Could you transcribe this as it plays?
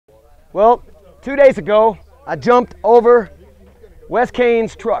Well, 2 days ago, I jumped over Wes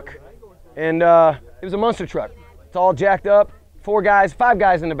Kane's truck, and it was a monster truck. It's all jacked up, 5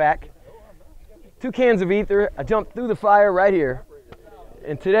 guys in the back, 2 cans of ether. I jumped through the fire right here,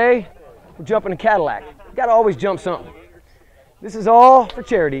 and today we're jumping a Cadillac. You gotta always jump something. This is all for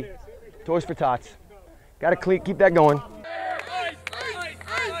charity, Toys for Tots. Gotta keep that going.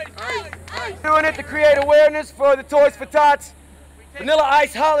 Doing it to create awareness for the Toys for Tots Vanilla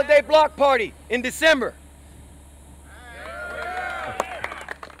Ice Holiday Block Party in December.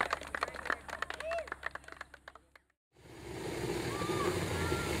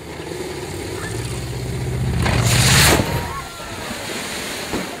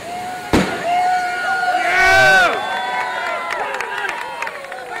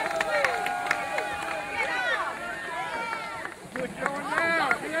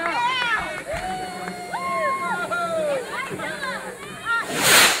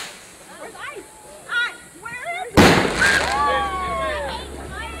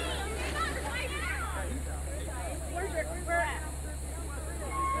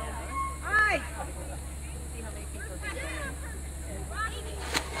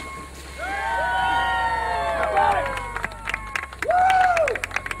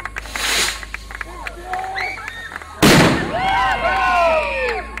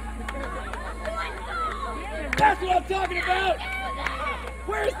 That's what I'm talking about!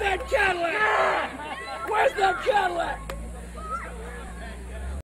 Where's that Cadillac? Where's that Cadillac?